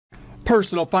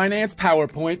Personal Finance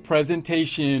PowerPoint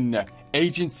presentation.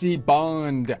 Agency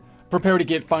bond. Prepare to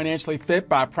get financially fit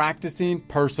by practicing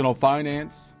personal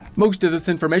finance. Most of this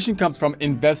information comes from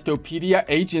Investopedia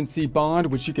Agency Bond,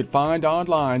 which you can find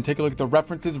online. Take a look at the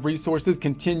references, resources,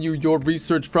 continue your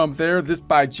research from there. This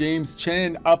by James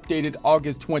Chen, updated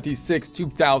August 26,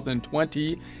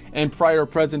 2020. In prior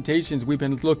presentations, we've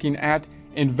been looking at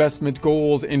investment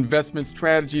goals, investment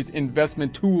strategies,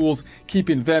 investment tools,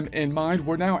 keeping them in mind.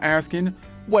 We're now asking,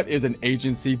 what is an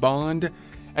agency bond?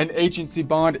 An agency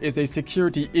bond is a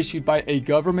security issued by a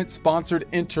government-sponsored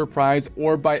enterprise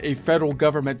or by a federal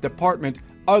government department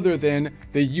other than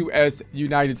the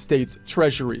United States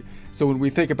Treasury. So when we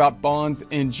think about bonds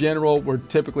in general, we're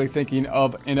typically thinking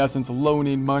of, in essence,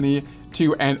 loaning money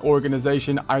to an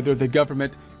organization, either the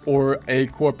government or a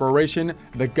corporation.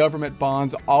 The government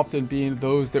bonds often being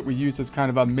those that we use as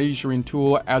kind of a measuring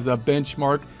tool, as a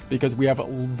benchmark, because we have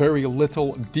very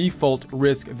little default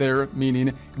risk there,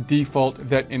 meaning default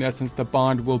that in essence the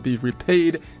bond will be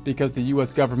repaid because the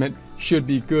US government should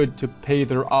be good to pay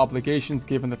their obligations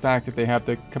given the fact that they have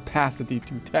the capacity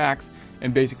to tax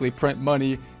and basically print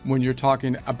money when you're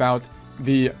talking about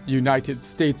the United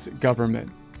States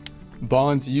government.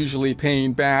 Bonds usually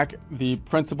paying back the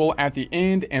principal at the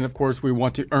end, and of course we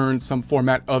want to earn some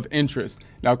format of interest.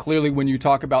 Now clearly when you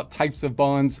talk about types of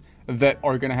bonds that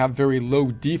are going to have very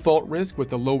low default risk,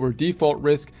 with a lower default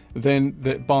risk, then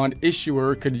the bond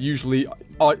issuer could usually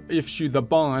issue the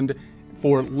bond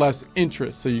for less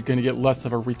interest, so you're going to get less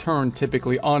of a return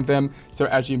typically on them. So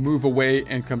as you move away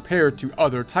and compare to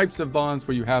other types of bonds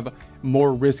where you have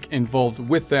more risk involved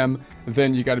with them,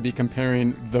 then you got to be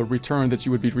comparing the return that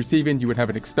you would be receiving. You would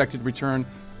have an expected return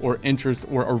or interest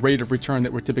or a rate of return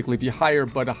that would typically be higher,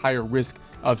 but a higher risk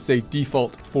of, say,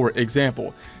 default, for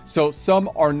example. So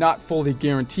some are not fully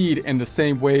guaranteed in the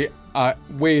same way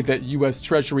that US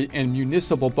Treasury and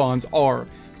municipal bonds are.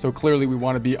 So clearly we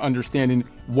want to be understanding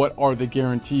what are the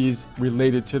guarantees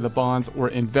related to the bonds or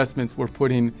investments we're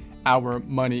putting our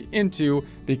money into,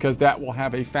 because that will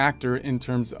have a factor in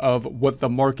terms of what the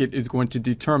market is going to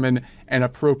determine an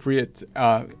appropriate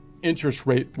interest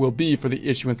rate will be for the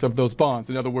issuance of those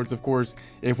bonds. In other words, of course,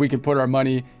 if we can put our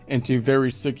money into very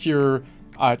secure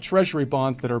treasury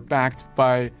bonds that are backed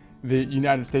by the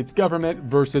United States government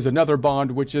versus another bond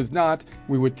which is not,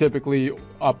 we would typically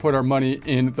put our money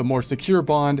in the more secure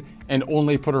bond and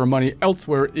only put our money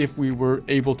elsewhere if we were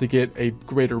able to get a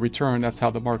greater return. That's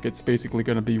how the market's basically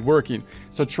going to be working.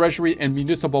 So treasury and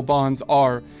municipal bonds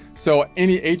are. So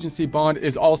any agency bond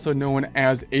is also known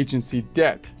as agency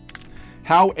debt.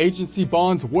 How agency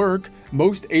bonds work: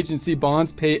 most agency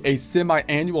bonds pay a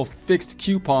semi-annual fixed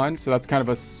coupon. So that's kind of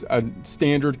a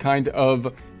standard kind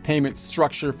of payment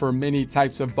structure for many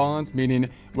types of bonds, meaning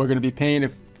we're going to be paying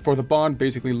for the bond,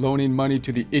 basically loaning money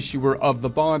to the issuer of the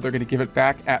bond. They're going to give it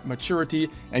back at maturity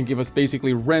and give us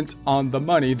basically rent on the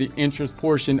money, the interest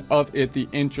portion of it, the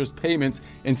interest payments,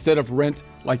 instead of rent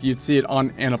like you'd see it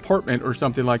on an apartment or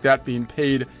something like that being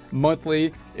paid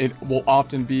monthly. It will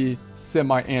often be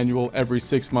semi-annual, every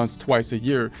 6 months, twice a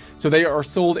year. So they are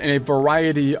sold in a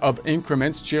variety of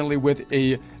increments, generally with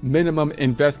a minimum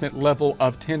investment level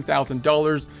of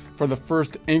 $10,000 for the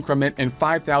first increment and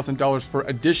 $5,000 for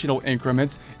additional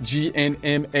increments.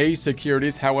 GNMA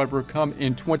securities, however, come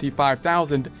in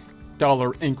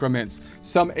 $25,000 increments.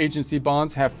 Some agency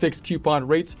bonds have fixed coupon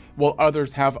rates, while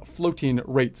others have floating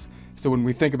rates. So when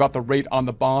we think about the rate on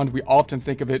the bond, we often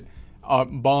think of it,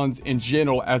 bonds in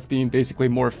general, as being basically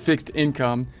more fixed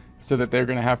income, so that they're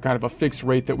going to have kind of a fixed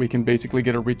rate that we can basically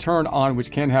get a return on,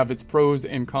 which can have its pros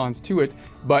and cons to it.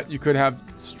 But you could have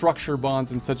structure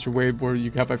bonds in such a way where you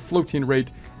have a floating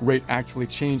rate actually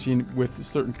changing with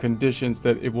certain conditions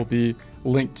that it will be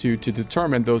linked to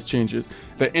determine those changes.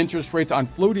 The interest rates on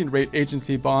floating rate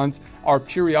agency bonds are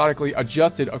periodically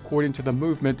adjusted according to the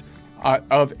movement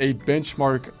of a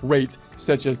benchmark rate,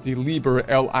 such as the LIBOR,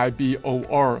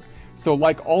 LIBOR. So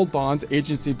like all bonds,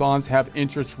 agency bonds have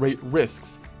interest rate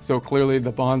risks. So clearly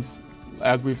the bonds,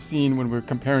 as we've seen when we're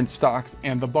comparing stocks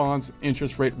and the bonds,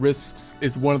 interest rate risks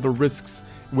is one of the risks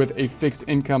with a fixed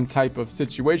income type of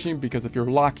situation, because if you're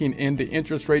locking in the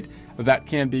interest rate, that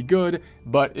can be good.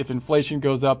 But if inflation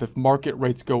goes up, if market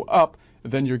rates go up,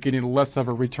 then you're getting less of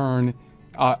a return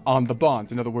on the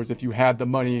bonds. In other words, if you had the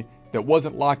money that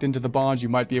wasn't locked into the bonds, you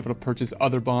might be able to purchase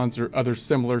other bonds or other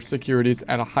similar securities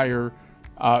at a higher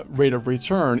rate of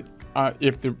return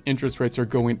if the interest rates are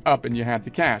going up and you have the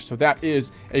cash. So that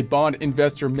is, a bond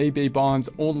investor may buy bonds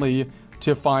only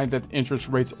to find that interest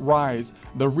rates rise.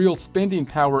 The real spending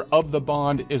power of the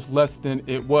bond is less than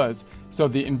it was. So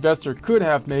the investor could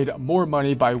have made more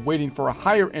money by waiting for a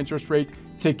higher interest rate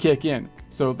to kick in.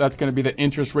 So that's going to be the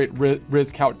interest rate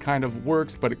risk, how it kind of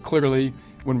works. But clearly,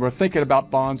 when we're thinking about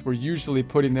bonds, we're usually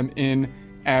putting them in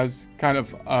as kind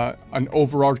of an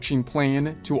overarching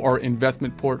plan to our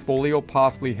investment portfolio,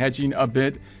 possibly hedging a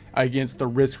bit against the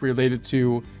risk related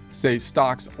to, say,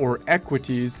 stocks or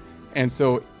equities. And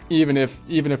so even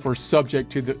if we're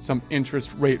subject to some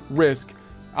interest rate risk,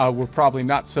 we're probably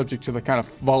not subject to the kind of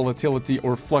volatility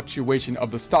or fluctuation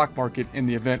of the stock market in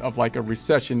the event of like a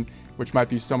recession, which might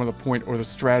be some of the point or the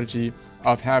strategy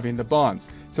of having the bonds.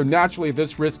 So naturally,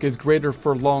 this risk is greater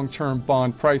for long-term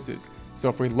bond prices. So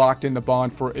if we locked in the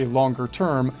bond for a longer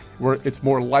term, where it's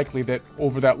more likely that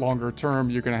over that longer term,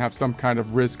 you're going to have some kind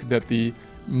of risk that the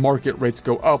market rates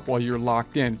go up while you're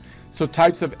locked in. So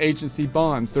types of agency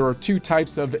bonds. There are two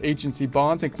types of agency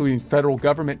bonds, including federal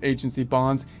government agency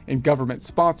bonds and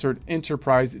government-sponsored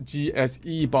enterprise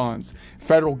GSE bonds.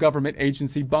 Federal government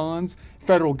agency bonds.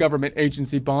 Federal government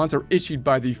agency bonds are issued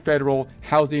by the Federal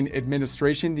Housing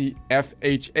Administration, the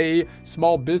FHA,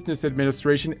 Small Business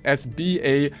Administration,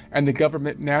 SBA, and the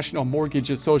Government National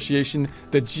Mortgage Association,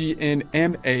 the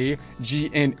GNMA.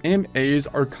 GNMAs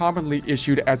are commonly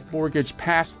issued as mortgage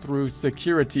pass-through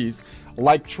securities.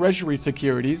 Like Treasury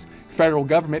securities, federal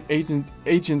government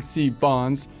agency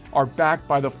bonds are backed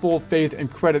by the full faith and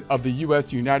credit of the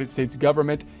United States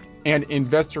government, and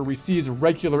investor receives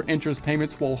regular interest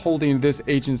payments while holding this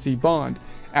agency bond.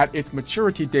 At its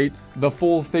maturity date, the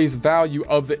full face value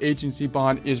of the agency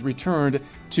bond is returned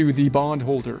to the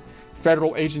bondholder.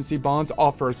 Federal agency bonds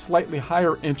offer a slightly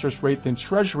higher interest rate than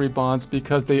Treasury bonds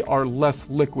because they are less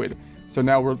liquid. So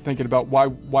now we're thinking about why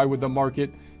would the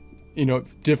market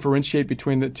differentiate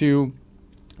between the two.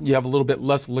 You have a little bit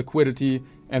less liquidity,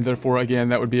 and therefore, again,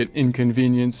 that would be an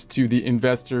inconvenience to the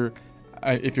investor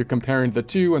if you're comparing the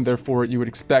two, and therefore you would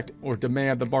expect or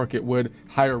demand the market would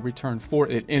higher return for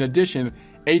it. In addition,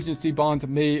 agency bonds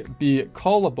may be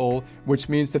callable, which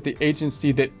means that the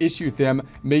agency that issued them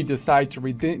may decide to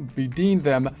redeem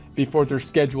them before their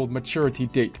scheduled maturity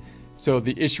date. So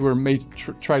the issuer may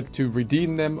try to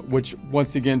redeem them, which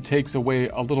once again takes away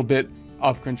a little bit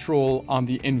of control on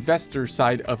the investor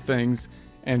side of things,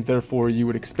 and therefore you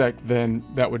would expect then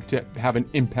that would have an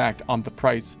impact on the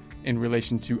price in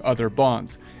relation to other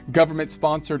bonds.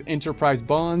 Government-sponsored enterprise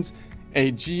bonds.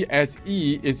 A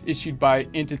GSE is issued by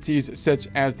entities such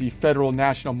as the Federal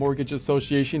National Mortgage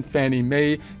Association, Fannie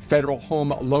Mae, Federal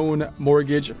Home Loan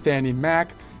Mortgage, Fannie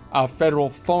Mac, Federal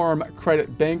Farm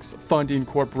Credit Banks, funding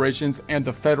corporations, and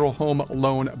the Federal Home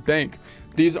Loan Bank.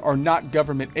 These are not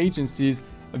government agencies.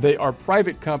 They are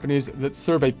private companies that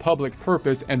serve a public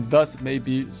purpose and thus may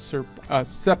be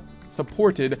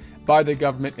supported by the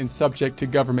government and subject to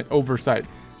government oversight.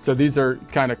 So these are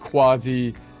kind of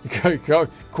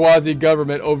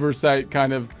quasi-government oversight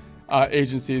kind of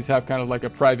agencies, have kind of like a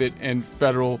private and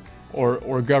federal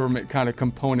or government kind of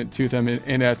component to them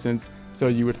in essence. So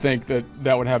you would think that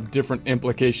that would have different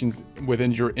implications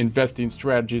within your investing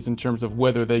strategies in terms of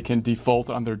whether they can default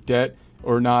on their debt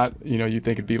or not. You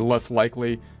think it'd be less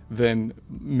likely than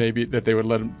maybe that they would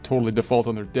let them totally default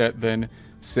on their debt than,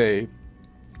 say,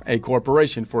 a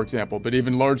corporation, for example. But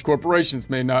even large corporations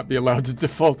may not be allowed to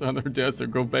default on their debts or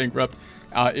go bankrupt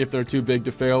if they're too big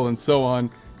to fail, and so on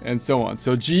and so on.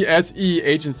 So GSE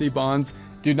agency bonds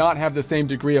do not have the same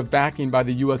degree of backing by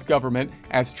the U.S. government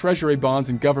as Treasury bonds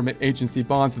and government agency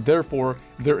bonds. Therefore,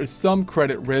 there is some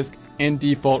credit risk and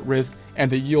default risk, and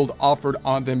the yield offered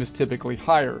on them is typically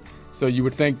higher. So you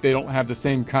would think they don't have the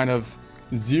same kind of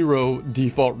zero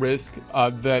default risk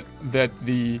that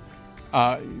the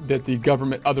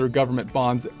other government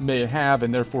bonds may have,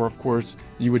 and therefore, of course,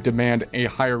 you would demand a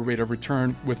higher rate of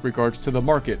return with regards to the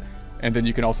market. And then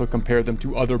you can also compare them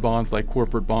to other bonds like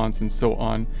corporate bonds and so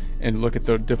on, and look at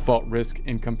the default risk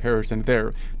in comparison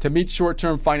there. To meet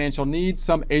short-term financial needs,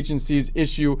 some agencies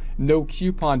issue no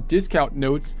coupon discount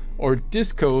notes or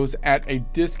discos at a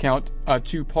discount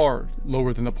to par,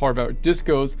 lower than the par value.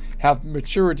 Discos have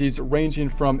maturities ranging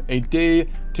from a day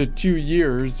to 2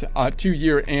 years, 2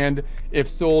 year, and if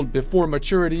sold before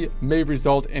maturity, may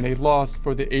result in a loss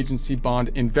for the agency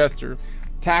bond investor.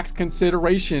 Tax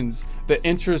considerations. The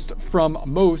interest from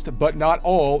most, but not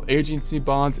all, agency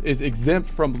bonds is exempt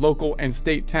from local and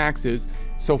state taxes.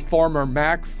 So Farmer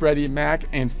Mac, Freddie Mac,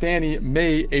 and Fannie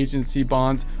Mae agency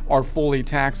bonds are fully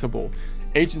taxable.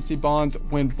 Agency bonds,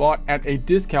 when bought at a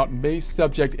discount, may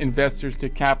subject investors to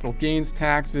capital gains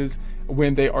taxes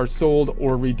when they are sold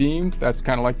or redeemed. That's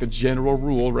kind of like the general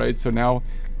rule, right? So now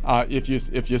if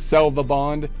you sell the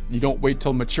bond, you don't wait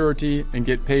till maturity and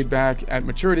get paid back at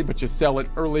maturity, but you sell it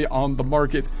early on the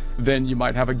market, then you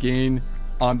might have a gain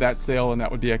on that sale, and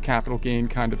that would be a capital gain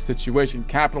kind of situation.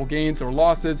 Capital gains or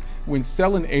losses when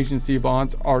selling agency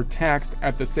bonds are taxed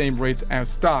at the same rates as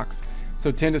stocks.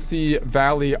 So Tennessee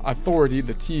Valley Authority,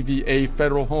 the TVA,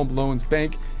 Federal Home Loans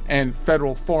Bank, and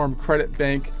Federal Farm Credit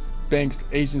Bank's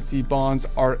agency bonds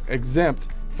are exempt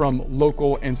from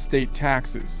local and state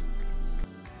taxes.